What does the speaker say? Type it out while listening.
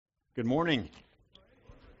Good morning.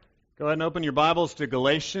 Go ahead and open your Bibles to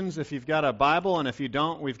Galatians if you've got a Bible, and if you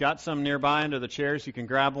don't, we've got some nearby under the chairs. You can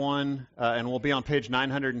grab one, and we'll be on page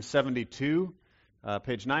 972.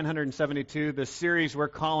 Page 972, this series we're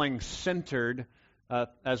calling Centered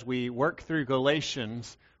as we work through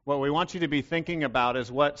Galatians. What we want you to be thinking about is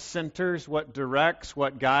what centers, what directs,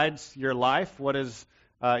 what guides your life, what is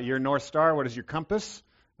your North Star, what is your compass,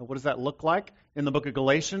 what does that look like? In the book of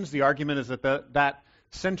Galatians, the argument is that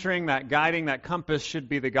centering, that guiding, that compass should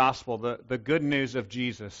be the gospel, the good news of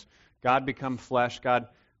Jesus. God become flesh, God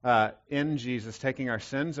in Jesus, taking our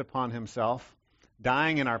sins upon himself,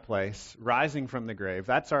 dying in our place, rising from the grave.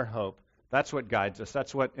 That's our hope. That's what guides us.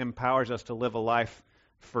 That's what empowers us to live a life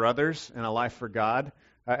for others and a life for God.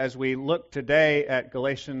 As we look today at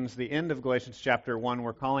Galatians, the end of Galatians chapter 1,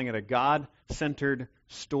 we're calling it a God-centered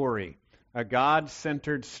story. A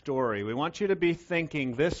God-centered story. We want you to be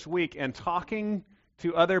thinking this week and talking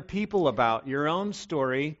to other people about your own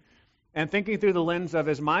story and thinking through the lens of,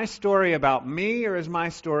 is my story about me or is my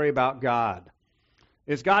story about God?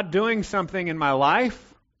 Is God doing something in my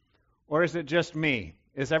life or is it just me?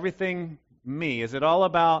 Is everything me? Is it all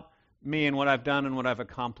about me and what I've done and what I've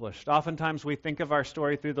accomplished? Oftentimes we think of our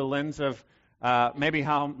story through the lens of maybe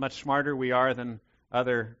how much smarter we are than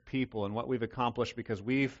other people and what we've accomplished because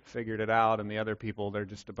we've figured it out, and the other people, they're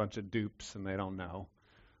just a bunch of dupes and they don't know.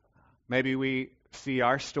 Maybe we see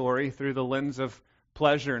our story through the lens of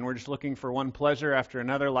pleasure, and we're just looking for one pleasure after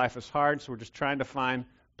another. Life is hard, so we're just trying to find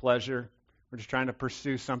pleasure. We're just trying to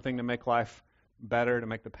pursue something to make life better, to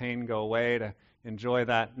make the pain go away, to enjoy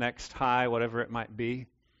that next high, whatever it might be.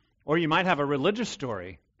 Or you might have a religious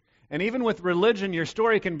story. And even with religion, your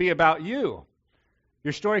story can be about you.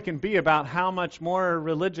 Your story can be about how much more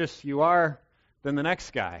religious you are than the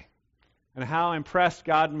next guy, and how impressed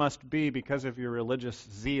God must be because of your religious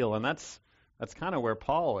zeal. And that's kind of where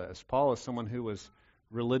Paul is. Paul is someone who was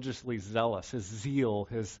religiously zealous. His zeal,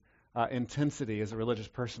 his intensity as a religious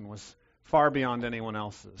person was far beyond anyone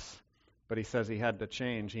else's. But he says he had to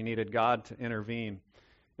change. He needed God to intervene.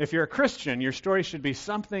 If you're a Christian, your story should be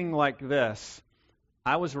something like this.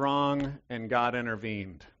 I was wrong and God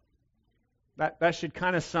intervened. That should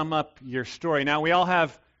kind of sum up your story. Now, we all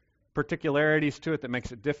have particularities to it that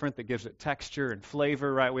makes it different, that gives it texture and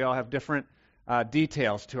flavor, right? We all have different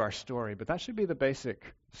details to our story, but that should be the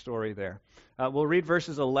basic story there. We'll read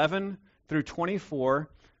verses 11 through 24.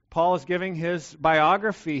 Paul is giving his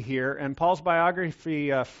biography here, and Paul's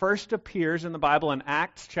biography first appears in the Bible in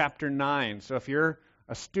Acts chapter 9. So if you're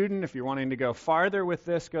a student, if you're wanting to go farther with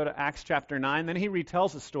this, go to Acts chapter 9. Then he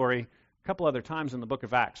retells the story a couple other times in the book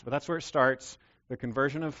of Acts, but that's where it starts, the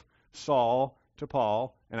conversion of Saul to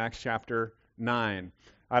Paul in Acts chapter 9.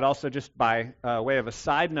 I'd also just by way of a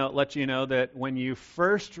side note let you know that when you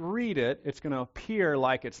first read it, it's going to appear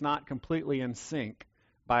like it's not completely in sync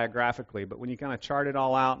biographically, but when you kind of chart it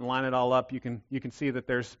all out and line it all up, you can see that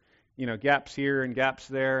there's gaps here and gaps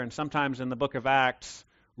there, and sometimes in the book of Acts,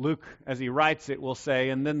 Luke, as he writes it, will say,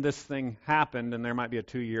 and then this thing happened, and there might be a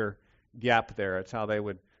 2-year gap there. It's how they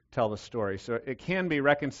would tell the story. So it can be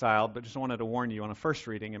reconciled, but just wanted to warn you, on a first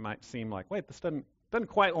reading, it might seem like, wait, this doesn't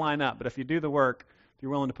quite line up. But if you do the work, if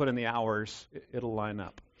you're willing to put in the hours, it'll line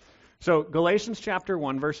up. So Galatians chapter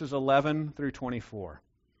 1, verses 11 through 24.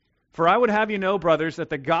 For I would have you know, brothers, that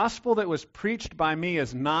the gospel that was preached by me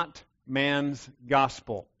is not man's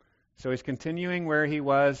gospel. So he's continuing where he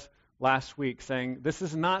was last week, saying this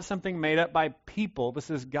is not something made up by people. This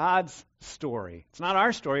is God's story. It's not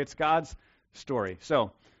our story, it's God's story.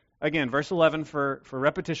 So again, verse 11 for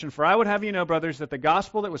repetition. For I would have you know, brothers, that the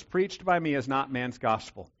gospel that was preached by me is not man's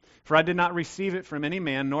gospel. For I did not receive it from any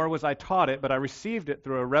man, nor was I taught it, but I received it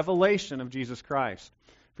through a revelation of Jesus Christ.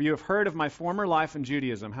 For you have heard of my former life in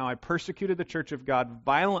Judaism, how I persecuted the church of God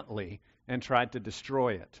violently and tried to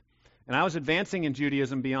destroy it. And I was advancing in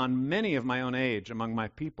Judaism beyond many of my own age among my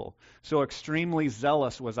people. So extremely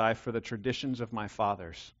zealous was I for the traditions of my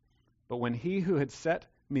fathers. But when he who had set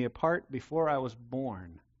me apart before I was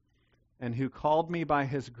born, and who called me by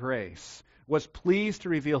his grace, was pleased to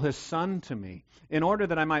reveal his Son to me, in order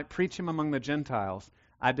that I might preach him among the Gentiles,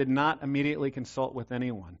 I did not immediately consult with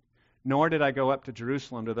anyone, nor did I go up to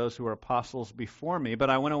Jerusalem to those who were apostles before me, but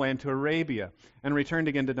I went away into Arabia, and returned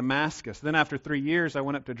again to Damascus. Then after 3 years I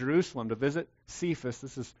went up to Jerusalem to visit Cephas,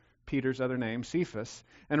 this is Peter's other name, Cephas,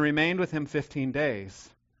 and remained with him 15 days.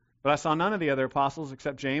 But I saw none of the other apostles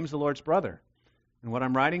except James, the Lord's brother. And what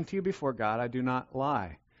I'm writing to you before God, I do not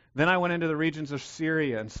lie. Then I went into the regions of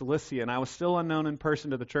Syria and Cilicia, and I was still unknown in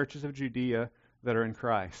person to the churches of Judea that are in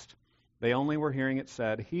Christ. They only were hearing it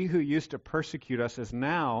said, he who used to persecute us is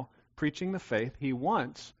now preaching the faith he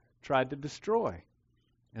once tried to destroy.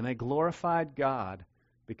 and they glorified God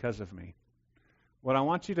because of me. What I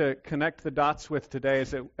want you to connect the dots with today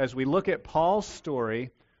is that as we look at Paul's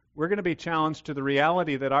story, we're going to be challenged to the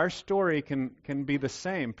reality that our story can be the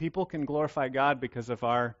same. People can glorify God because of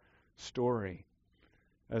our story.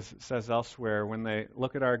 As it says elsewhere, when they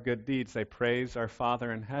look at our good deeds, they praise our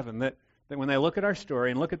Father in heaven. That when they look at our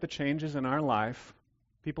story and look at the changes in our life,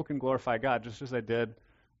 people can glorify God just as they did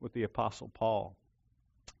with the Apostle Paul.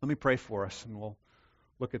 Let me pray for us, and we'll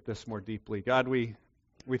look at this more deeply. God, we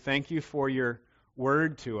thank you for your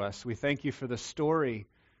word to us. We thank you for the story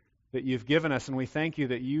that you've given us, and we thank you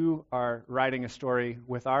that you are writing a story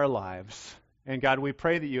with our lives. And God, we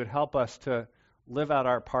pray that you would help us to live out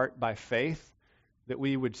our part by faith, that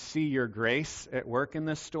we would see your grace at work in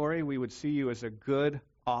this story. We would see you as a good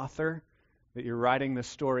author, that you're writing this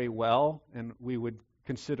story well, and we would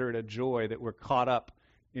consider it a joy that we're caught up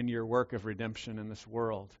in your work of redemption in this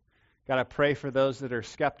world. God, I pray for those that are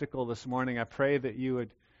skeptical this morning. I pray that you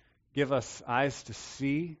would give us eyes to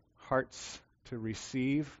see, hearts to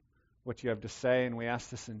receive what you have to say, and we ask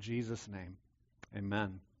this in Jesus' name.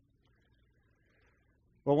 Amen.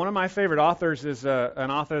 Well, one of my favorite authors is an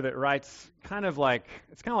author that writes kind of like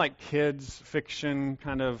kids fiction,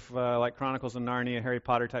 kind of like Chronicles of Narnia, Harry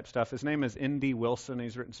Potter type stuff. His name is N.D. Wilson.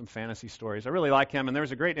 He's written some fantasy stories. I really like him, and there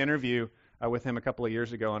was a great interview with him a couple of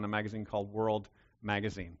years ago in a magazine called World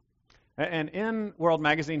Magazine. And in World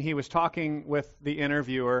Magazine, he was talking with the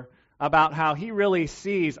interviewer about how he really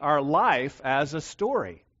sees our life as a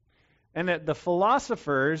story. And that the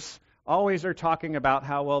philosophers always are talking about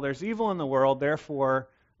how, well, there's evil in the world, therefore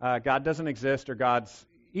God doesn't exist or God's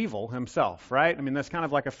evil himself, right? I mean, that's kind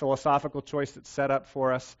of like a philosophical choice that's set up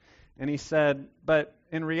for us. And he said, but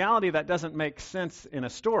in reality, that doesn't make sense in a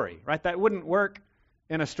story, right? That wouldn't work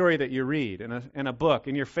in a story that you read, in a book.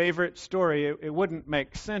 In your favorite story, it wouldn't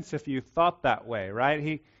make sense if you thought that way,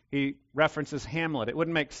 right? He references Hamlet. It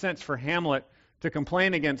wouldn't make sense for Hamlet to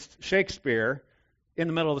complain against Shakespeare in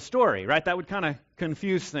the middle of the story, right? That would kind of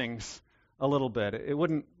confuse things a little bit. It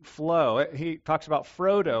wouldn't flow. He talks about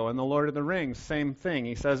Frodo and the Lord of the Rings, same thing.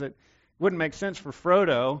 He says it wouldn't make sense for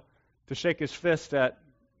Frodo to shake his fist at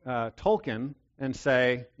Tolkien and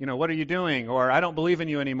say, what are you doing? Or I don't believe in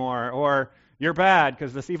you anymore. Or you're bad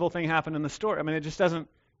because this evil thing happened in the story. I mean, it just doesn't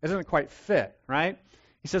quite fit, right?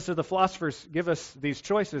 He says, so the philosophers give us these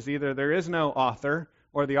choices. Either there is no author,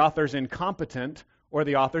 or the author's incompetent, or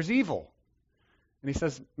the author's evil. And he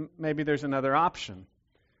says, maybe there's another option.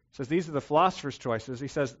 He says, these are the philosopher's choices. He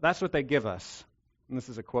says, that's what they give us. And this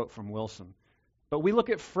is a quote from Wilson. But we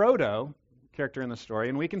look at Frodo, character in the story,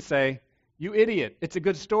 and we can say, you idiot, it's a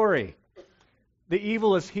good story. The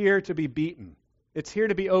evil is here to be beaten. It's here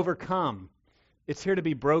to be overcome. It's here to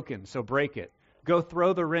be broken, so break it. Go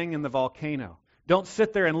throw the ring in the volcano. Don't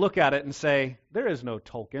sit there and look at it and say, there is no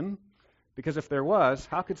Tolkien. Because if there was,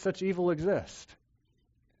 how could such evil exist?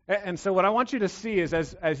 And so what I want you to see is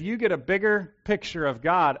as you get a bigger picture of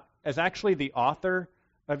God as actually the author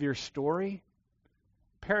of your story,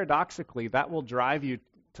 paradoxically, that will drive you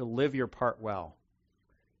to live your part well.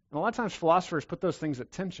 And a lot of times philosophers put those things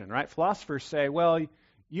at tension, right? Philosophers say, well,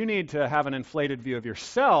 you need to have an inflated view of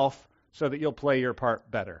yourself so that you'll play your part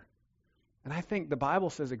better. And I think the Bible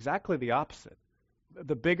says exactly the opposite.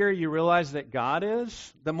 The bigger you realize that God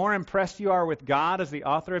is, the more impressed you are with God as the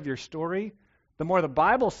author of your story, the more the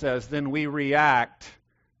Bible says, then we react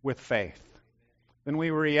with faith. Then we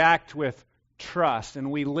react with trust, and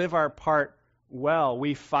we live our part well.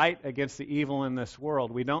 We fight against the evil in this world.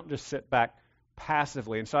 We don't just sit back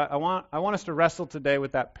passively. And so I want us to wrestle today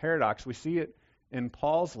with that paradox. We see it in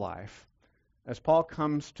Paul's life. As Paul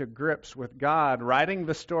comes to grips with God, writing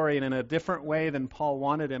the story in a different way than Paul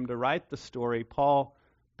wanted him to write the story, Paul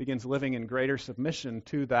begins living in greater submission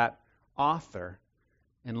to that author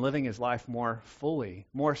and living his life more fully,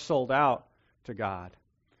 more sold out to God.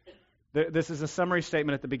 This is a summary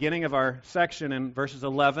statement at the beginning of our section in verses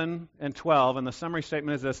 11 and 12, and the summary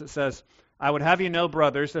statement is this. It says, I would have you know,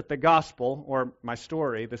 brothers, that the gospel, or my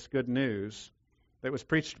story, this good news that was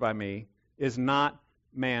preached by me, is not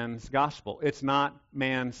man's gospel. It's not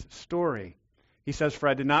man's story. He says, for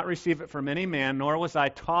I did not receive it from any man, nor was I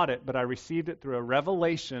taught it, but I received it through a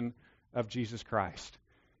revelation of Jesus Christ.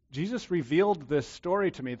 Jesus revealed this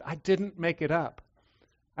story to me. I didn't make it up.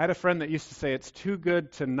 I had a friend that used to say, it's too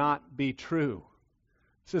good to not be true.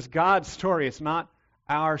 This is God's story. It's not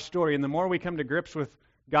our story. And the more we come to grips with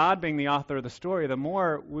God being the author of the story, the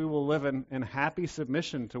more we will live in happy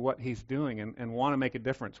submission to what he's doing and want to make a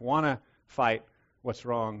difference, want to fight what's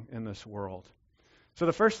wrong in this world. So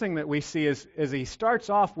the first thing that we see is he starts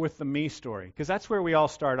off with the me story, because that's where we all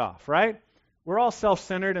start off, right? We're all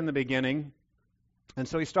self-centered in the beginning. And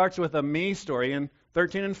so he starts with a me story. In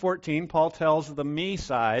 13 and 14, Paul tells the me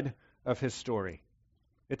side of his story.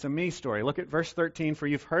 It's a me story. Look at verse 13. For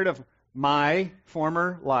you've heard of my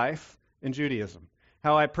former life in Judaism,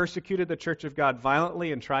 how I persecuted the church of God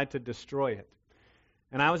violently and tried to destroy it.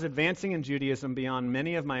 And I was advancing in Judaism beyond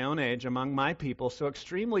many of my own age among my people, so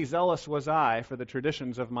extremely zealous was I for the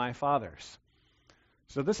traditions of my fathers.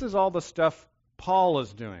 So this is all the stuff Paul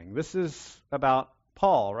is doing. This is about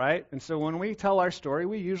Paul, right? And so when we tell our story,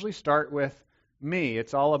 we usually start with me.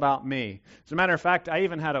 It's all about me. As a matter of fact, I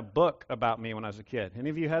even had a book about me when I was a kid. Any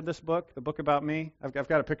of you had this book, the book about me? I've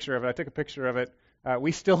got a picture of it. I took a picture of it.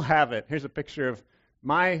 We still have it. Here's a picture of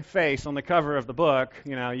my face on the cover of the book.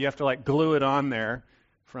 You know, you have to like glue it on there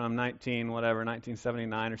from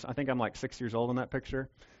 1979 or so. I think I'm like 6 years old in that picture.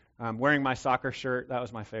 Wearing my soccer shirt. That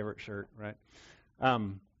was my favorite shirt, right?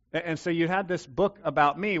 And so you had this book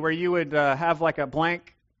about me where you would have like a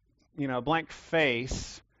blank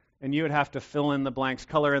face, and you would have to fill in the blanks,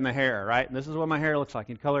 color in the hair, right? And this is what my hair looks like.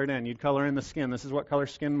 You'd color it in. You'd color in the skin. This is what color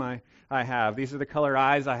skin I have. These are the color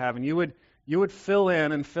eyes I have. And you would fill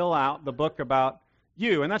in and fill out the book about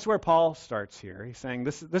you. And that's where Paul starts here. He's saying,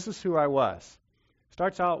 this is who I was.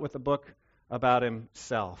 Starts out with a book about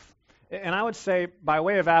himself. And I would say, by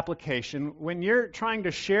way of application, when you're trying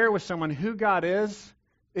to share with someone who God is,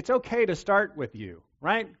 it's okay to start with you,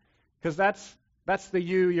 right? Because that's the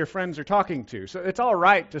you your friends are talking to. So it's all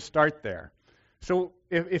right to start there. So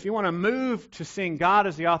if you want to move to seeing God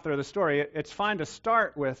as the author of the story, it's fine to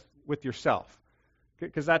start with yourself.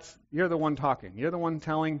 Because you're the one talking. You're the one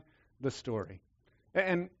telling the story.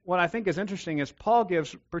 And what I think is interesting is Paul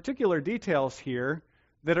gives particular details here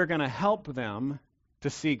that are going to help them to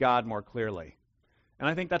see God more clearly. And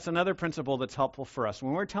I think that's another principle that's helpful for us.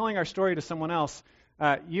 When we're telling our story to someone else,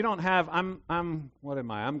 you don't have, what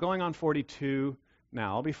am I? I'm going on 42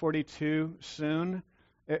 now. I'll be 42 soon.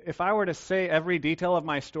 If I were to say every detail of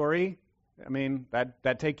my story, I mean,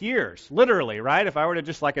 that'd take years, literally, right? If I were to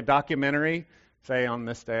just like a documentary, say on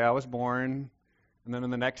this day I was born, and then on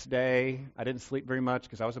the next day I didn't sleep very much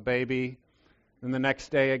because I was a baby, and the next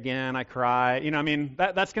day again I cry.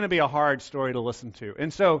 That's going to be a hard story to listen to.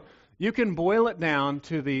 And so you can boil it down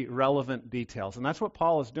to the relevant details. And that's what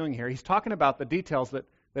Paul is doing here. He's talking about the details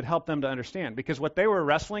that help them to understand. Because what they were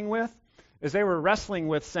wrestling with is they were wrestling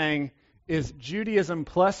with saying, is Judaism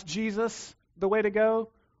plus Jesus the way to go,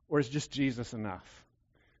 or is just Jesus enough?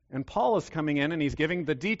 And Paul is coming in and he's giving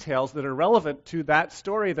the details that are relevant to that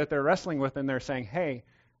story that they're wrestling with, and they're saying, hey,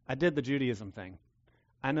 I did the Judaism thing.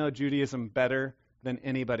 I know Judaism better than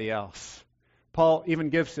anybody else. Paul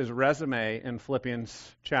even gives his resume in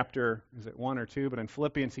Philippians chapter, is it 1 or 2? But in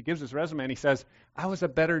Philippians, he gives his resume and he says, I was a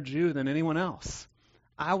better Jew than anyone else.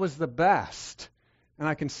 I was the best. And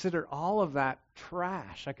I consider all of that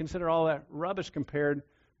trash. I consider all that rubbish compared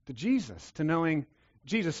to Jesus, to knowing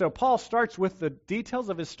Jesus. So Paul starts with the details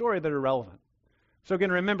of his story that are relevant. So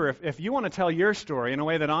again, remember, if you want to tell your story in a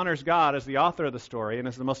way that honors God as the author of the story and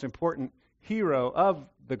as the most important hero of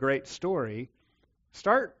the great story,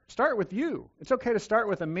 Start with you. It's okay to start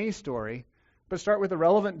with a me story, but start with the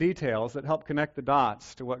relevant details that help connect the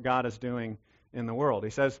dots to what God is doing in the world. He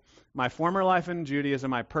says, my former life in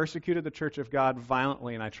Judaism, I persecuted the church of God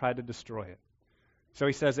violently, and I tried to destroy it. So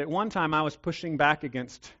he says, at one time I was pushing back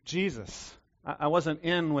against Jesus. I wasn't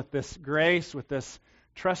in with this grace, with this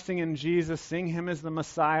trusting in Jesus, seeing him as the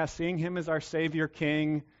Messiah, seeing him as our Savior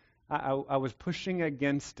King. I was pushing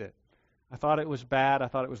against it. I thought it was bad. I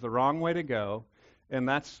thought it was the wrong way to go. And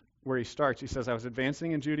that's where he starts. He says, I was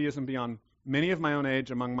advancing in Judaism beyond many of my own age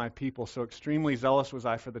among my people, so extremely zealous was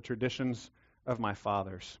I for the traditions of my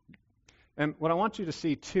fathers. And what I want you to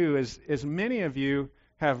see, too, is many of you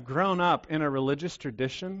have grown up in a religious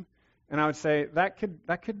tradition, and I would say that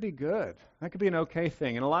could be good. That could be an okay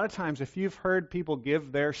thing. And a lot of times, if you've heard people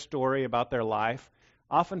give their story about their life,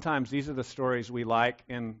 oftentimes these are the stories we like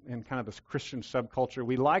in kind of this Christian subculture.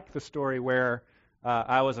 We like the story where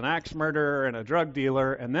I was an axe murderer and a drug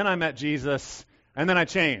dealer, and then I met Jesus, and then I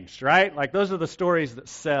changed, right? Like those are the stories that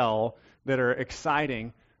sell, that are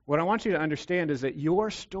exciting. What I want you to understand is that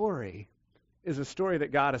your story is a story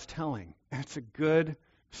that God is telling, and it's a good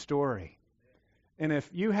story. And if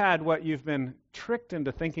you had what you've been tricked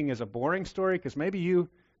into thinking is a boring story, because maybe you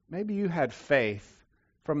had faith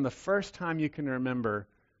from the first time you can remember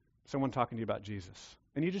someone talking to you about Jesus,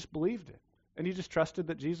 and you just believed it, and you just trusted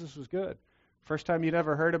that Jesus was good. First time you'd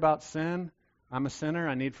ever heard about sin, I'm a sinner,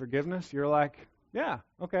 I need forgiveness, you're like, yeah,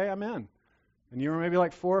 okay, I'm in. And you were maybe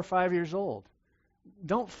like 4 or 5 years old.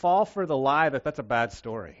 Don't fall for the lie that that's a bad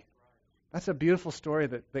story. That's a beautiful story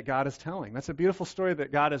that God is telling. That's a beautiful story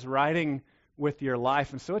that God is writing with your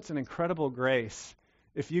life. And so it's an incredible grace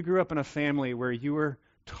if you grew up in a family where you were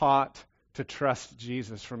taught to trust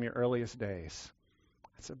Jesus from your earliest days,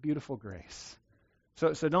 that's a beautiful grace.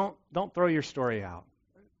 So don't throw your story out.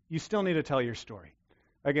 You still need to tell your story.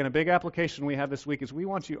 Again, a big application we have this week is we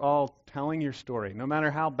want you all telling your story. No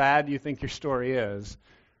matter how bad you think your story is,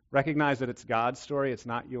 recognize that it's God's story, it's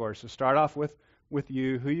not yours. So start off with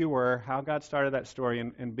you, who you were, how God started that story,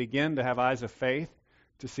 and begin to have eyes of faith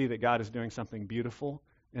to see that God is doing something beautiful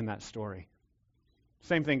in that story.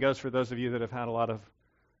 Same thing goes for those of you that have had a lot of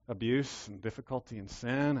abuse and difficulty and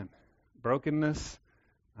sin and brokenness.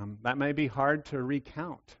 That may be hard to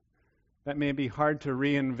recount. That may be hard to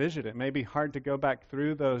re-envision. It may be hard to go back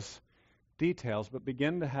through those details, but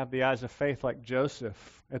begin to have the eyes of faith like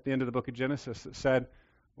Joseph at the end of the book of Genesis that said,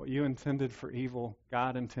 what you intended for evil,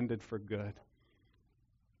 God intended for good.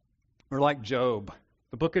 Or like Job,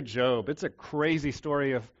 the book of Job. It's a crazy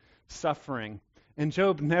story of suffering. And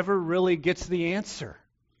Job never really gets the answer.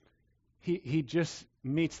 He just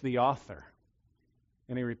meets the author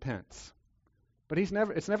and he repents. But it's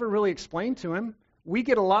never really explained to him. We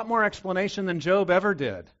get a lot more explanation than Job ever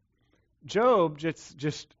did. Job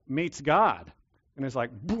just meets God and is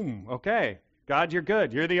like, boom, okay, God, you're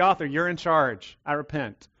good. You're the author. You're in charge. I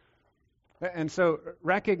repent. And so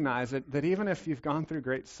recognize that even if you've gone through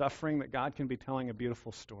great suffering, that God can be telling a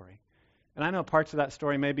beautiful story. And I know parts of that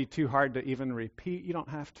story may be too hard to even repeat. You don't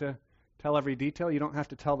have to tell every detail. You don't have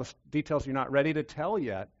to tell the details you're not ready to tell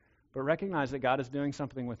yet. But recognize that God is doing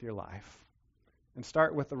something with your life. And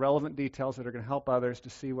start with the relevant details that are going to help others to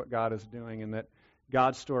see what God is doing and that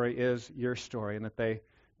God's story is your story and that they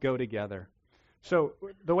go together. So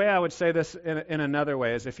the way I would say this in another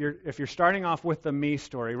way is if you're starting off with the me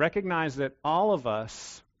story, recognize that all of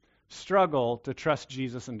us struggle to trust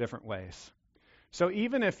Jesus in different ways. So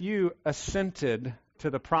even if you assented to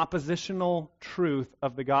the propositional truth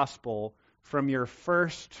of the gospel from your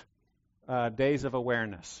first days of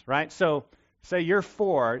awareness, right? So say you're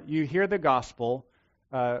 4, you hear the gospel,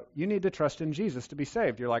 you need to trust in Jesus to be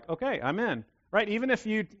saved. You're like, okay, I'm in, right? Even if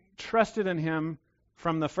you trusted in him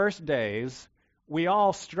from the first days, we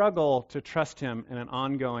all struggle to trust him in an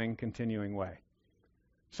ongoing, continuing way.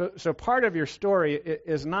 So part of your story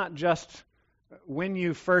is not just when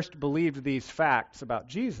you first believed these facts about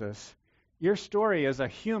Jesus. Your story is a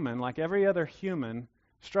human, like every other human,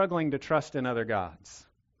 struggling to trust in other gods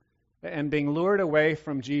and being lured away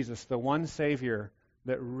from Jesus, the one Savior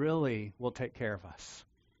that really will take care of us.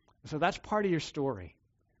 So that's part of your story.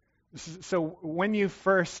 So when you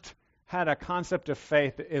first had a concept of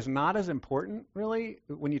faith that is not as important, really,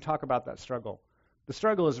 when you talk about that struggle. The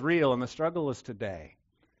struggle is real, and the struggle is today.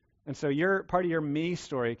 And so part of your me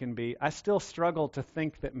story can be, I still struggle to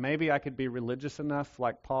think that maybe I could be religious enough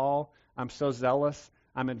like Paul. I'm so zealous.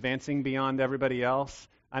 I'm advancing beyond everybody else.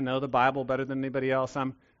 I know the Bible better than anybody else.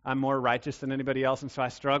 I'm more righteous than anybody else, and so I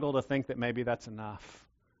struggle to think that maybe that's enough.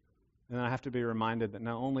 And I have to be reminded that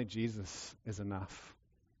no, only Jesus is enough.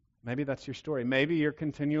 Maybe that's your story. Maybe you're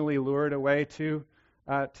continually lured away to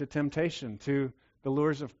temptation, to the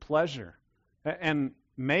lures of pleasure. And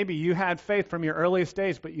maybe you had faith from your earliest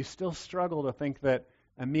days, but you still struggle to think that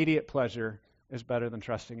immediate pleasure is better than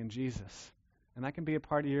trusting in Jesus. And that can be a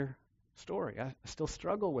part of your story. I still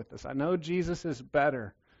struggle with this. I know Jesus is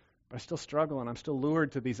better, but I still struggle, and I'm still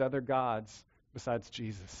lured to these other gods besides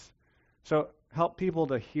Jesus. So help people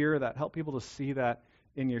to hear that. Help people to see that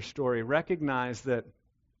in your story. Recognize that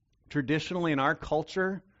traditionally in our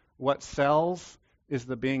culture, what sells is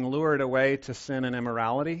the being lured away to sin and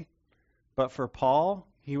immorality. But for Paul,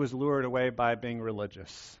 he was lured away by being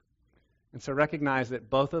religious. And so recognize that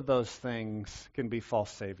both of those things can be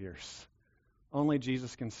false saviors. Only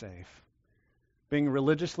Jesus can save. Being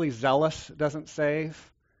religiously zealous doesn't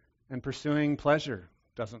save, and pursuing pleasure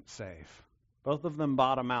doesn't save. Both of them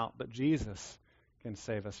bottom out, but Jesus can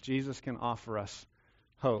save us. Jesus can offer us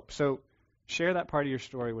hope. So share that part of your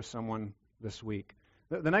story with someone this week.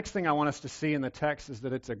 The next thing I want us to see in the text is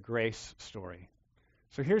that it's a grace story.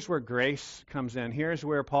 So here's where grace comes in. Here's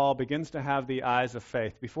where Paul begins to have the eyes of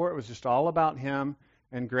faith. Before it was just all about him,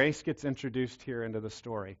 and grace gets introduced here into the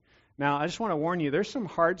story. Now, I just want to warn you, there's some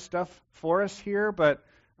hard stuff for us here, but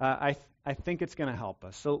I think it's going to help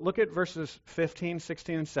us. So look at verses 15,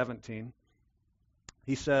 16, and 17.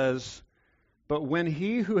 He says, "But when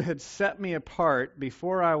he who had set me apart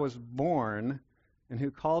before I was born and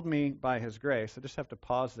who called me by his grace," I just have to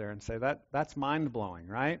pause there and say that's mind-blowing,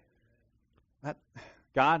 right? That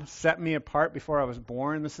God set me apart before I was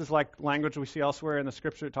born. This is like language we see elsewhere in the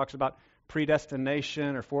Scripture. It talks about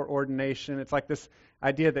predestination or foreordination. It's like this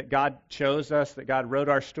idea that God chose us, that God wrote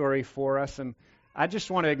our story for us. And I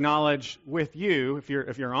just want to acknowledge with you, if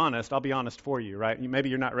you're honest, I'll be honest for you, right? Maybe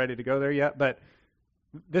you're not ready to go there yet, but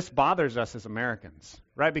this bothers us as Americans,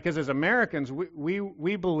 right? Because as Americans,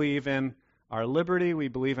 we believe in our liberty, we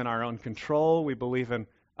believe in our own control, we believe in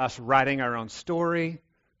us writing our own story.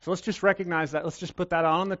 So let's just recognize that. Let's just put that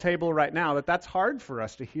on the table right now, that's hard for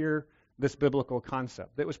us to hear this biblical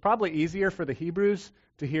concept. It was probably easier for the Hebrews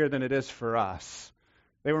to hear than it is for us.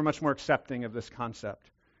 They were much more accepting of this concept.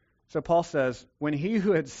 So Paul says, when he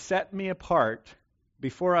who had set me apart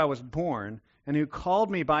before I was born and who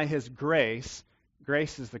called me by his grace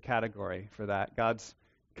is the category for that, God's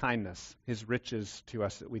kindness, his riches to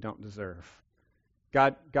us that we don't deserve.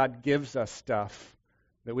 God gives us stuff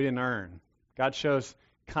that we didn't earn. God shows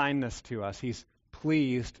kindness to us. He's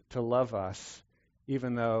pleased to love us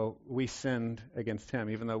even though we sinned against him,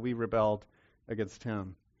 even though we rebelled against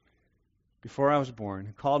him. Before I was born,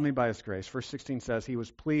 he called me by his grace. Verse 16 says, he was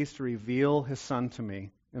pleased to reveal his Son to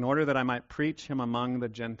me in order that I might preach him among the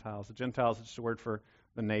Gentiles. The Gentiles is just a word for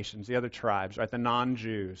the nations, the other tribes, right? The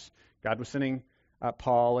non-Jews. God was sending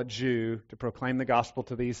Paul, a Jew, to proclaim the gospel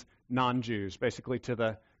to these non-Jews, basically to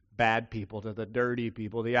the bad people, to the dirty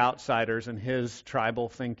people, the outsiders in his tribal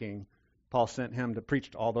thinking. Paul sent him to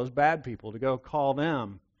preach to all those bad people, to go call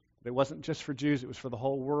them. But it wasn't just for Jews, it was for the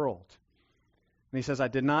whole world. And he says, I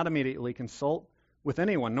did not immediately consult with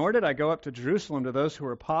anyone, nor did I go up to Jerusalem to those who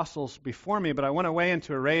were apostles before me, but I went away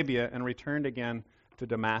into Arabia and returned again to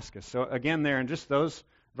Damascus. So again there in just those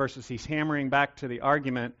verses, he's hammering back to the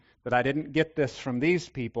argument that I didn't get this from these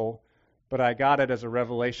people, but I got it as a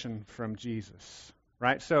revelation from Jesus.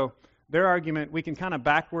 Right? So their argument, we can kind of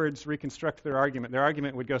backwards reconstruct their argument. Their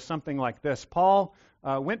argument would go something like this. Paul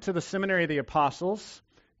went to the seminary of the apostles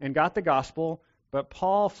and got the gospel, but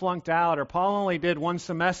Paul flunked out, or Paul only did one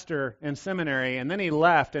semester in seminary, and then he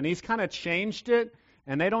left, and he's kind of changed it,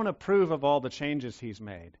 and they don't approve of all the changes he's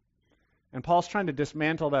made. And Paul's trying to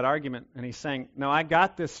dismantle that argument, and he's saying, no, I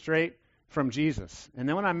got this straight from Jesus. And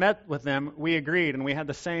then when I met with them, we agreed, and we had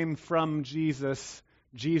the same from Jesus,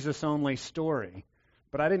 Jesus-only story.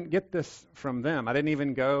 But I didn't get this from them. I didn't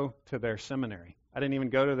even go to their seminary. I didn't even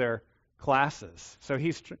go to their classes. So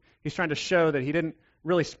he's trying to show that he didn't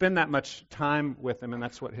really spend that much time with them, and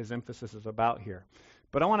that's what his emphasis is about here.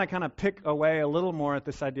 But I want to kind of pick away a little more at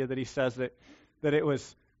this idea that he says that it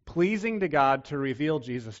was pleasing to God to reveal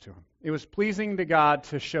Jesus to him. It was pleasing to God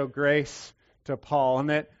to show grace to Paul, and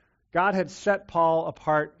that God had set Paul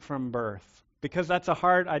apart from birth. Because that's a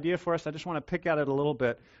hard idea for us, I just want to pick at it a little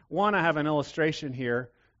bit. One, I have an illustration here.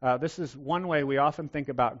 This is one way we often think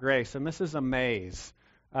about grace, and this is a maze.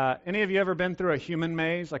 Any of you ever been through a human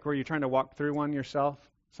maze, like where you're trying to walk through one yourself?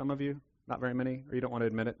 Some of you? Not very many, or you don't want to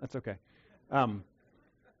admit it? That's okay.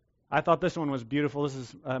 I thought this one was beautiful. This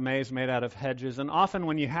is a maze made out of hedges. And often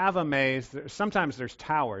when you have a maze, sometimes there's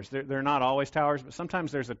towers. They're not always towers, but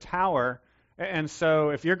sometimes there's a tower. And so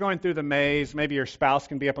if you're going through the maze, maybe your spouse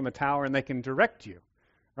can be up on the tower and they can direct you,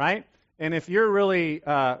 right? And if you're really,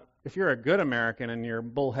 if you're a good American and you're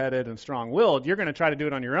bullheaded and strong-willed, you're going to try to do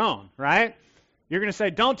it on your own, right? You're going to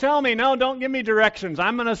say, don't tell me, no, don't give me directions.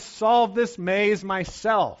 I'm going to solve this maze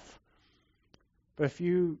myself. But if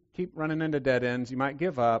you keep running into dead ends, you might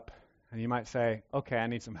give up. And you might say, okay, I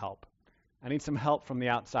need some help. I need some help from the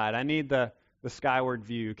outside. I need the skyward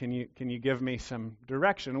view. Can you give me some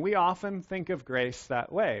direction? We often think of grace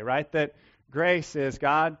that way, right? That grace is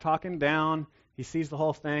God talking down. He sees the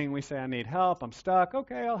whole thing. We say, I need help. I'm stuck.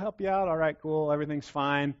 Okay, I'll help you out. All right, cool. Everything's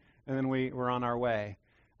fine. And then we're on our way.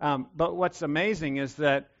 But what's amazing is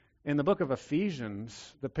that in the book of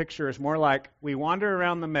Ephesians, the picture is more like we wander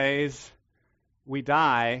around the maze, we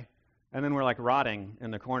die, and then we're like rotting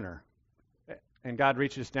in the corner. And God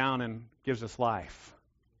reaches down and gives us life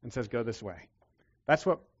and says, go this way. That's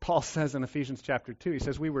what Paul says in Ephesians chapter 2. He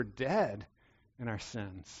says, we were dead in our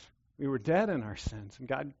sins. We were dead in our sins, and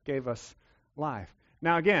God gave us life.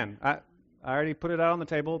 Now, again, I already put it out on the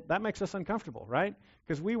table. That makes us uncomfortable, right?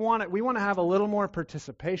 Because we want to have a little more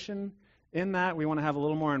participation in that. We want to have a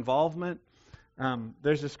little more involvement.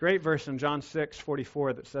 There's this great verse in John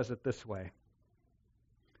 6:44 that says it this way.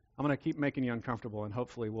 I'm going to keep making you uncomfortable, and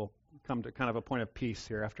hopefully we'll come to kind of a point of peace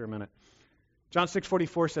here after a minute. John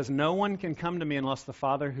 6:44 says, no one can come to me unless the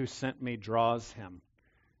Father who sent me draws him,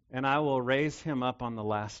 and I will raise him up on the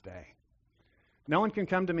last day. No one can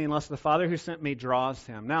come to me unless the Father who sent me draws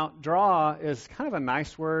him. Now, draw is kind of a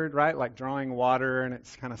nice word, right? Like drawing water, and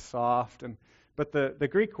it's kind of soft. But the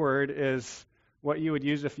Greek word is what you would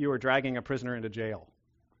use if you were dragging a prisoner into jail.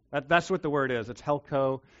 That's what the word is. It's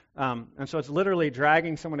helko. And so it's literally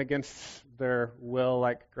dragging someone against their will,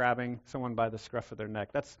 like grabbing someone by the scruff of their neck.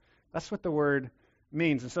 That's what the word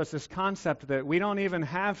means. And so it's this concept that we don't even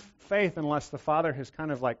have faith unless the Father has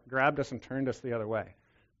kind of like grabbed us and turned us the other way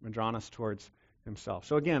and drawn us towards himself.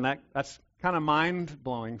 So again, that's kind of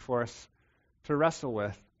mind-blowing for us to wrestle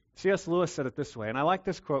with. C.S. Lewis said it this way, and I like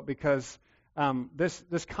this quote because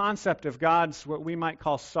this concept of God's, what we might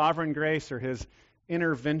call sovereign grace or his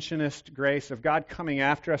interventionist grace, of God coming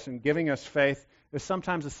after us and giving us faith, is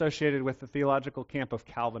sometimes associated with the theological camp of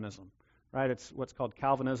Calvinism. Right? It's what's called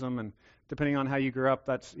Calvinism, and depending on how you grew up,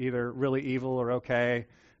 that's either really evil or okay.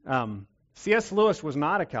 C.S. Lewis was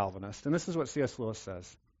not a Calvinist, and this is what C.S. Lewis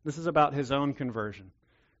says. This is about his own conversion.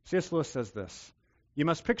 C.S. Lewis says this: "You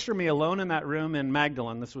must picture me alone in that room in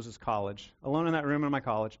Magdalen," this was his college, alone in that room in my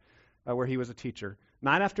college, where he was a teacher,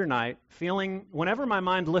 night after night, feeling, whenever my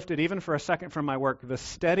mind lifted even for a second from my work, the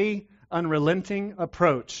steady, unrelenting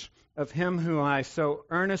approach of him whom I so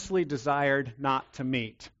earnestly desired not to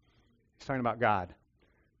meet. He's talking about God.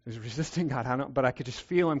 He's resisting God, but I could just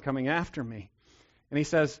feel him coming after me. And he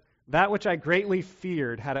says, "That which I greatly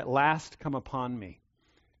feared had at last come upon me.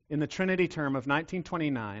 In the Trinity term of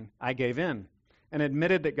 1929, I gave in and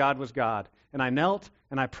admitted that God was God. And I knelt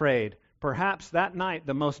and I prayed, perhaps that night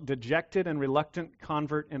the most dejected and reluctant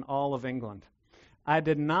convert in all of England. I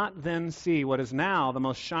did not then see what is now the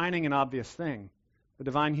most shining and obvious thing, the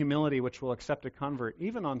divine humility which will accept a convert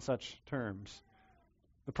even on such terms.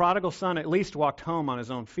 The prodigal son at least walked home on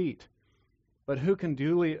his own feet. But who can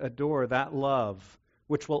duly adore that love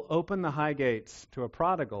which will open the high gates to a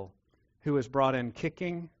prodigal who is brought in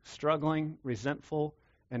kicking, struggling, resentful,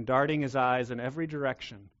 and darting his eyes in every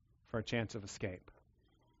direction for a chance of escape?"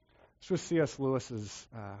 This was C.S. Lewis's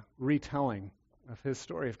retelling of his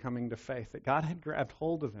story of coming to faith, that God had grabbed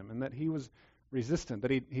hold of him and that he was resistant,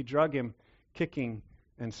 that he drug him kicking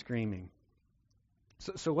and screaming.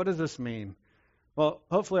 So what does this mean? Well,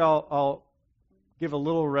 hopefully I'll give a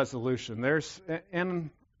little resolution. There's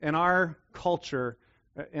in our culture,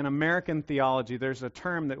 in American theology, there's a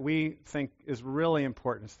term that we think is really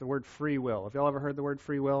important. It's the word free will. Have you all ever heard the word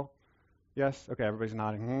free will? Yes? Okay, everybody's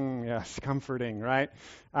nodding. Yes, comforting, right?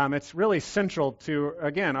 It's really central to,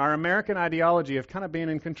 again, our American ideology of kind of being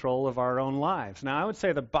in control of our own lives. Now, I would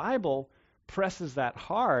say the Bible presses that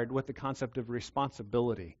hard with the concept of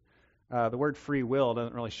responsibility. The word free will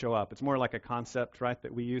doesn't really show up. It's more like a concept, right,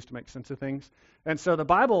 that we use to make sense of things. And so the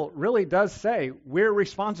Bible really does say we're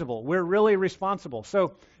responsible. We're really responsible.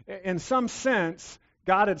 So in some sense,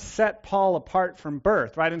 God had set Paul apart from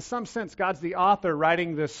birth, right? In some sense, God's the author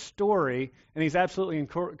writing this story, and he's absolutely in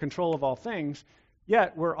control of all things,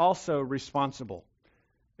 yet we're also responsible.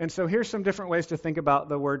 And so here's some different ways to think about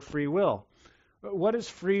the word free will. What does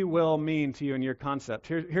free will mean to you in your concept?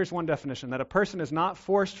 Here's one definition: that a person is not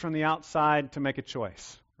forced from the outside to make a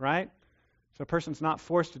choice, right? So a person's not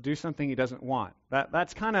forced to do something he doesn't want.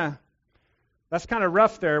 That's kind of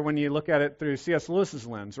rough there when you look at it through C.S. Lewis's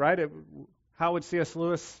lens, right? How would C.S.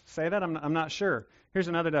 Lewis say that? I'm not sure. Here's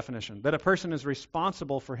another definition: that a person is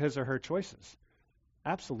responsible for his or her choices.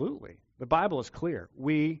 Absolutely. The Bible is clear.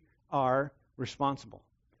 We are responsible.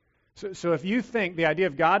 So if you think the idea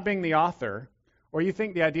of God being the author, or you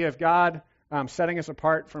think the idea of God setting us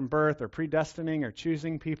apart from birth, or predestining, or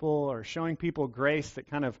choosing people, or showing people grace that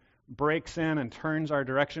kind of breaks in and turns our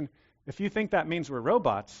direction, if you think that means we're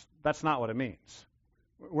robots, that's not what it means.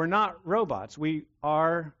 We're not robots. We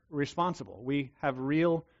are responsible. We have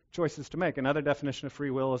real choices to make. Another definition of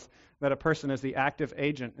free will is that a person is the active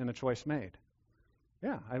agent in a choice made.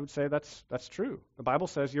 Yeah, I would say that's true. The Bible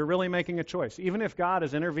says you're really making a choice. Even if God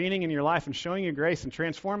is intervening in your life and showing you grace and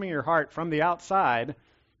transforming your heart from the outside,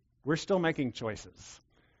 we're still making choices.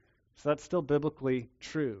 So that's still biblically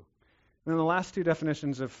true. And then the last two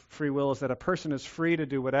definitions of free will is that a person is free to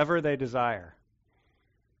do whatever they desire.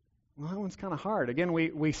 Well, that one's kind of hard. Again,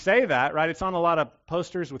 we say that, right? It's on a lot of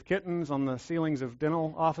posters with kittens on the ceilings of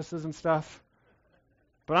dental offices and stuff.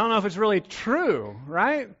 But I don't know if it's really true,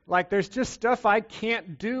 right? Like there's just stuff I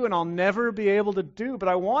can't do and I'll never be able to do, but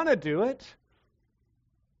I want to do it.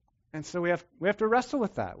 And so we have to wrestle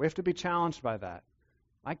with that. We have to be challenged by that.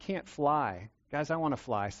 I can't fly. Guys, I want to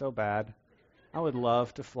fly so bad. I would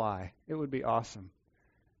love to fly. It would be awesome.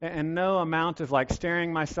 And no amount of like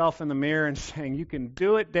staring myself in the mirror and saying, "You can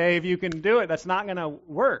do it, Dave, you can do it." That's not going to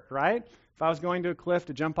work, right? If I was going to a cliff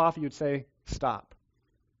to jump off, you'd say, "Stop."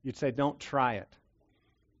 You'd say, "Don't try it."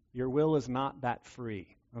 Your will is not that free,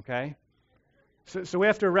 okay? So we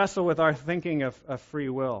have to wrestle with our thinking of free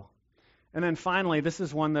will. And then finally, this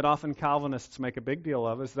is one that often Calvinists make a big deal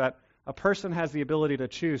of, is that a person has the ability to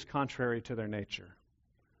choose contrary to their nature.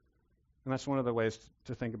 And that's one of the ways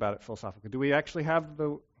to think about it philosophically. Do we actually have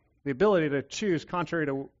the ability to choose contrary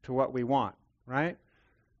to what we want, right?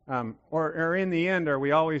 Or in the end, are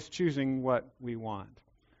we always choosing what we want?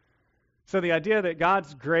 So the idea that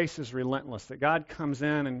God's grace is relentless, that God comes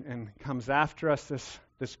in and comes after us,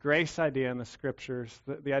 this grace idea in the Scriptures,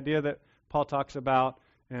 the idea that Paul talks about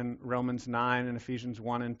in Romans 9 and Ephesians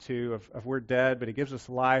 1 and 2 of we're dead, but he gives us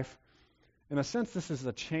life. In a sense, this is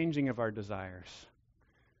the changing of our desires.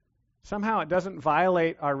 Somehow it doesn't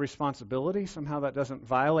violate our responsibility. Somehow that doesn't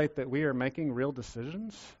violate that we are making real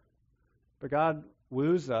decisions. But God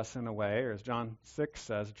woos us in a way, or as John 6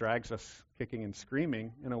 says, drags us kicking and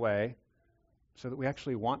screaming in a way so that we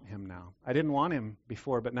actually want him now. I didn't want him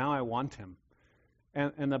before, but now I want him.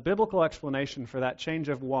 And the biblical explanation for that change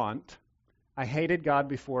of want, I hated God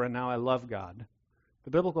before and now I love God. The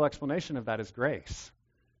biblical explanation of that is grace.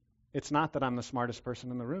 It's not that I'm the smartest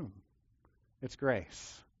person in the room. It's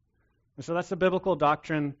grace. And so that's the biblical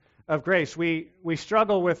doctrine of grace. We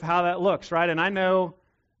struggle with how that looks, right? And I know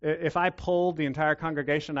if I polled the entire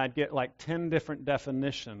congregation, I'd get like 10 different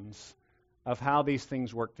definitions of how these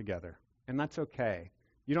things work together. And that's okay.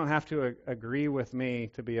 You don't have to agree with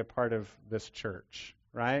me to be a part of this church,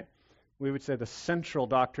 right? We would say the central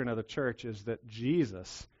doctrine of the church is that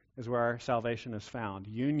Jesus is where our salvation is found.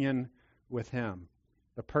 Union with him,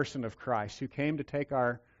 the person of Christ, who came to take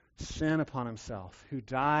our sin upon himself, who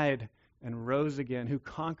died and rose again, who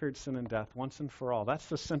conquered sin and death once and for all. That's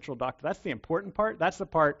the central doctrine. That's the important part. That's the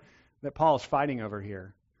part that Paul is fighting over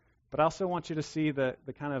here. But I also want you to see the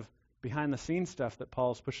kind of behind-the-scenes stuff that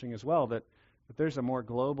Paul is pushing as well, that there's a more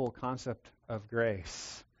global concept of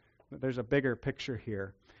grace, that there's a bigger picture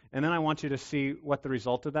here. And then I want you to see what the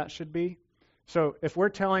result of that should be. So if we're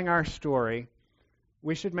telling our story,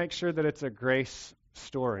 we should make sure that it's a grace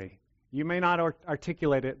story. You may not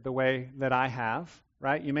articulate it the way that I have,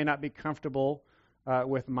 right? You may not be comfortable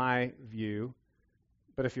with my view,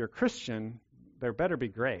 but if you're a Christian, there better be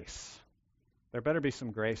grace. There better be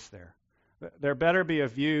some grace there. There better be a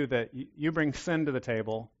view that you bring sin to the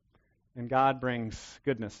table and God brings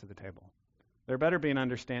goodness to the table. There better be an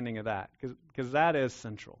understanding of that, because that is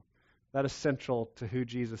central. That is central to who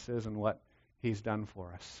Jesus is and what he's done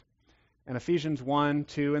for us. And Ephesians 1,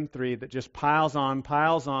 2, and 3 that just piles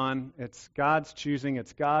on. It's God's choosing,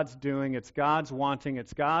 it's God's doing, it's God's wanting,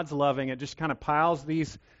 it's God's loving. It just kind of piles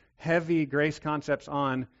these heavy grace concepts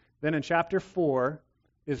on. Then in chapter 4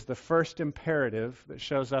 is the first imperative that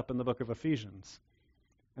shows up in the book of Ephesians.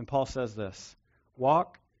 And Paul says this: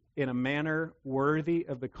 walk in a manner worthy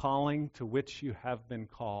of the calling to which you have been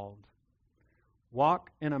called.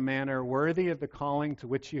 Walk in a manner worthy of the calling to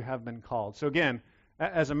which you have been called. So again,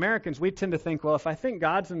 as Americans, we tend to think, well, if I think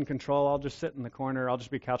God's in control, I'll just sit in the corner, I'll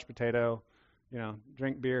just be couch potato,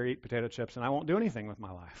 drink beer, eat potato chips, and I won't do anything with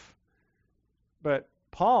my life. But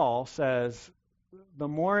Paul says, the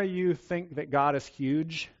more you think that God is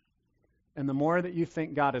huge, and the more that you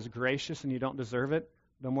think God is gracious and you don't deserve it,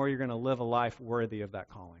 the more you're going to live a life worthy of that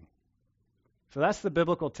calling. So that's the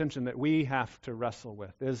biblical tension that we have to wrestle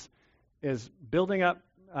with, is building up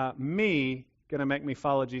me going to make me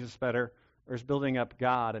follow Jesus better, or is building up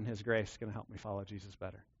God and his grace going to help me follow Jesus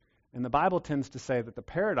better? And the Bible tends to say that the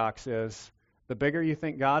paradox is, the bigger you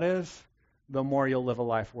think God is, the more you'll live a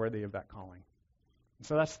life worthy of that calling. And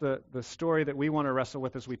so that's the story that we want to wrestle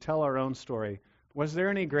with as we tell our own story. Was there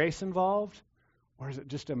any grace involved, or is it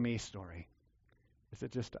just a me story? Is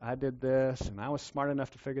it just, I did this, and I was smart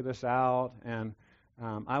enough to figure this out, and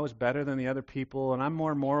I was better than the other people, and I'm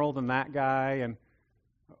more moral than that guy,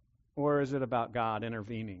 or is it about God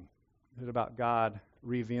intervening? Is it about God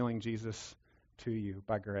revealing Jesus to you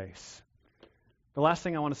by grace? The last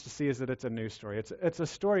thing I want us to see is that it's a new story. It's a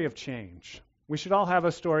story of change. We should all have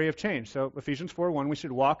a story of change. So Ephesians 4:1, we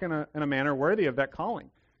should walk in a manner worthy of that calling.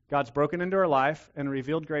 God's broken into our life and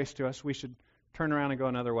revealed grace to us. We should turn around and go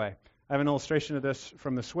another way. I have an illustration of this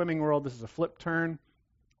from the swimming world. This is a flip turn.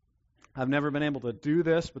 I've never been able to do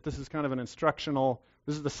this, but this is kind of an instructional.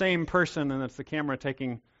 This is the same person, and it's the camera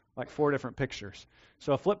taking like 4 different pictures.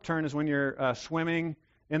 So a flip turn is when you're swimming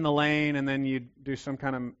in the lane, and then you do some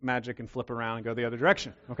kind of magic and flip around and go the other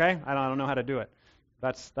direction. Okay? I don't know how to do it.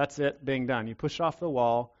 That's it being done. You push off the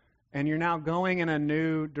wall, and you're now going in a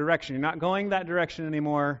new direction. You're not going that direction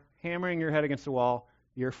anymore, hammering your head against the wall.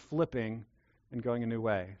 You're flipping and going a new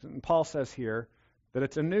way. And Paul says here that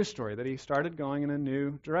it's a new story, that he started going in a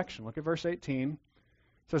new direction. Look at verse 18. It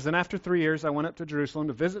says, then after 3 years I went up to Jerusalem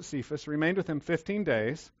to visit Cephas, remained with him 15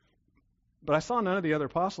 days, but I saw none of the other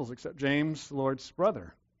apostles except James, the Lord's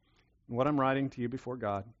brother. And what I'm writing to you before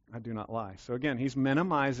God, I do not lie. So again, he's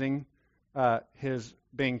minimizing his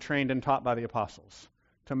being trained and taught by the apostles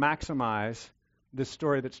to maximize this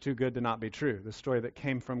story that's too good to not be true, the story that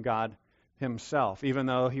came from God himself. Even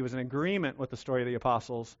though he was in agreement with the story of the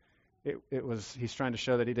apostles, he's trying to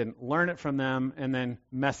show that he didn't learn it from them and then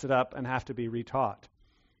mess it up and have to be retaught.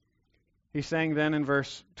 He's saying then in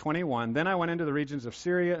verse 21, "Then I went into the regions of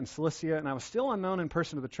Syria and Cilicia, and I was still unknown in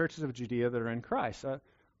person to the churches of Judea that are in Christ." A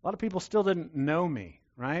lot of people still didn't know me,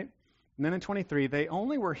 right? And then in 23, "They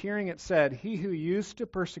only were hearing it said, 'He who used to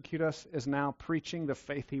persecute us is now preaching the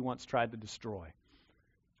faith he once tried to destroy.'"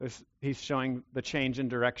 He's showing the change in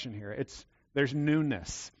direction here. There's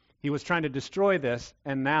newness. He was trying to destroy this,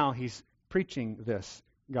 and now he's preaching this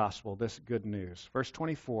gospel, this good news. Verse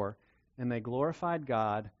 24, "And they glorified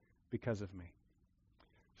God because of me."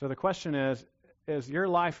 So the question is your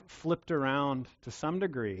life flipped around to some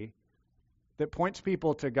degree that points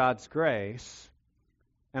people to God's grace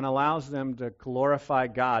and allows them to glorify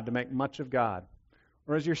God, to make much of God?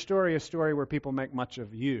 Or is your story a story where people make much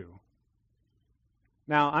of you?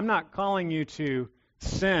 Now, I'm not calling you to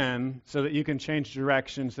sin so that you can change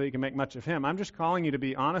direction, so that you can make much of Him. I'm just calling you to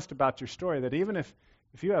be honest about your story, that even if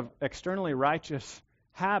you have externally righteous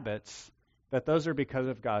habits, that those are because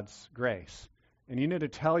of God's grace. And you need to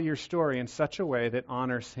tell your story in such a way that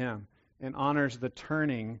honors Him and honors the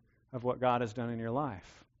turning of what God has done in your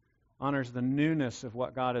life, honors the newness of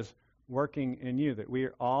what God is working in you, that we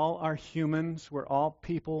all are humans, we're all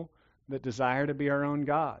people that desire to be our own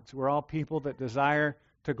gods. We're all people that desire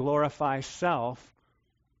to glorify self,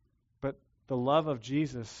 but the love of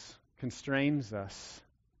Jesus constrains us,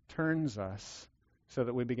 turns us, so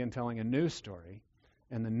that we begin telling a new story.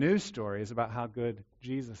 And the new story is about how good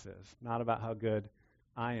Jesus is, not about how good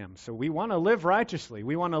I am. So we want to live righteously.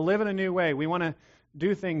 We want to live in a new way. We want to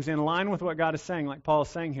do things in line with what God is saying, like Paul is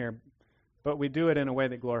saying here, but we do it in a way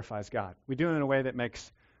that glorifies God. We do it in a way that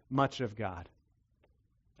makes much of God.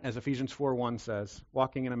 As Ephesians 4:1 says,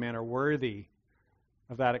 walking in a manner worthy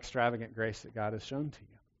of that extravagant grace that God has shown to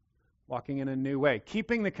you. Walking in a new way.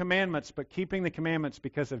 Keeping the commandments, but keeping the commandments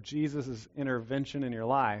because of Jesus' intervention in your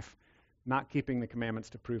life, not keeping the commandments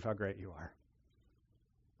to prove how great you are.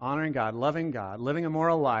 Honoring God, living a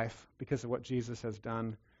moral life because of what Jesus has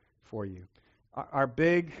done for you. Our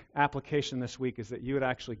big application this week is that you would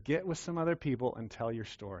actually get with some other people and tell your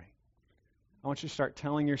story. I want you to start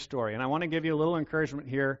telling your story. And I want to give you a little encouragement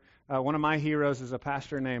here. One of my heroes is a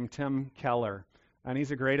pastor named Tim Keller, and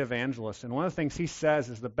he's a great evangelist. And one of the things he says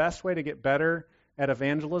is the best way to get better at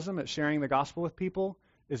evangelism, at sharing the gospel with people,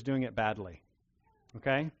 is doing it badly.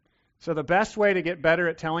 Okay? So the best way to get better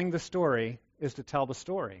at telling the story is to tell the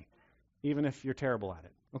story, even if you're terrible at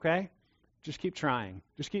it. Okay? Just keep trying.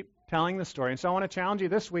 Just keep telling the story. And so I want to challenge you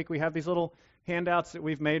this week. We have these little handouts that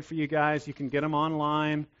we've made for you guys. You can get them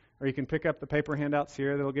online, or you can pick up the paper handouts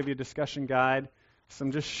here. That'll give you a discussion guide.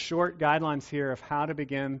 Some just short guidelines here of how to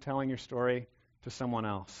begin telling your story to someone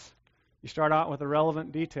else. You start out with the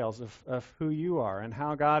relevant details of who you are and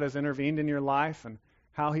how God has intervened in your life and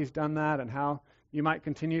how He's done that and how you might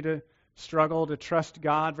continue to struggle to trust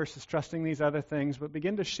God versus trusting these other things, but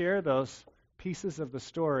begin to share those pieces of the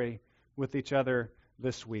story with each other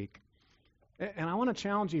this week. And I want to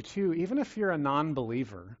challenge you too, even if you're a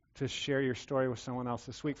non-believer, to share your story with someone else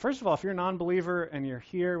this week. First of all, if you're a non-believer and you're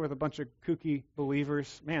here with a bunch of kooky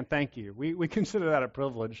believers, man, thank you. We consider that a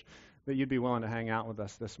privilege that you'd be willing to hang out with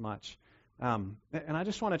us this much. And I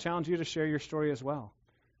just want to challenge you to share your story as well.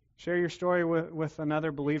 Share your story with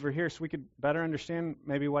another believer here so we could better understand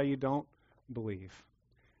maybe why you don't believe.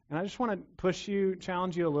 And I just want to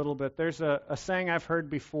challenge you a little bit. There's a saying I've heard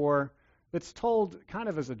before that's told kind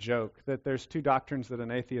of as a joke, that there's two doctrines that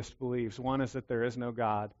an atheist believes. One is that there is no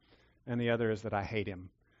God, and the other is that I hate Him.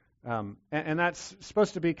 And that's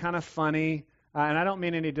supposed to be kind of funny, and I don't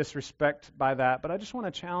mean any disrespect by that, but I just want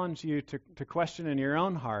to challenge you to question in your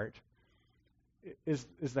own heart, is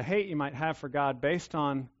the hate you might have for God based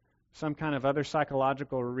on some kind of other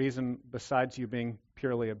psychological reason besides you being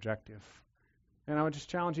purely objective? And I would just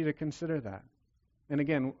challenge you to consider that. And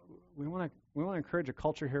again, we want to encourage a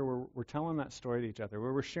culture here where we're telling that story to each other,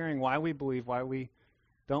 where we're sharing why we believe, why we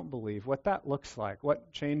don't believe, what that looks like,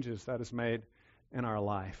 what changes that has made in our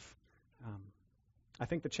life. I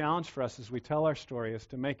think the challenge for us as we tell our story is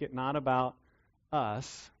to make it not about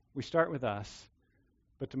us. We start with us,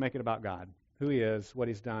 but to make it about God, who He is, what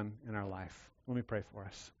He's done in our life. Let me pray for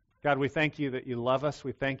us. God, we thank You that You love us.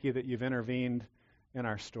 We thank You that You've intervened in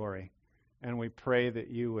our story. And we pray that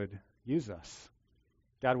You would use us.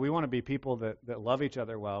 God, we want to be people that love each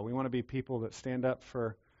other well. We want to be people that stand up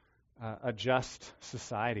for a just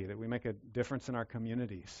society, that we make a difference in our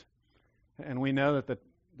communities. And we know that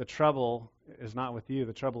the trouble is not with You,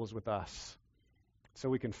 the trouble is with us. So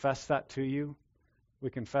we confess that to You.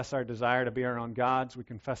 We confess our desire to be our own gods. We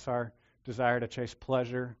confess our desire to chase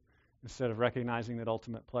pleasure instead of recognizing that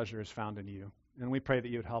ultimate pleasure is found in you. And we pray that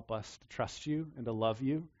you would help us to trust you and to love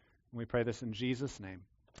you. And we pray this in Jesus' name.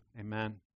 Amen.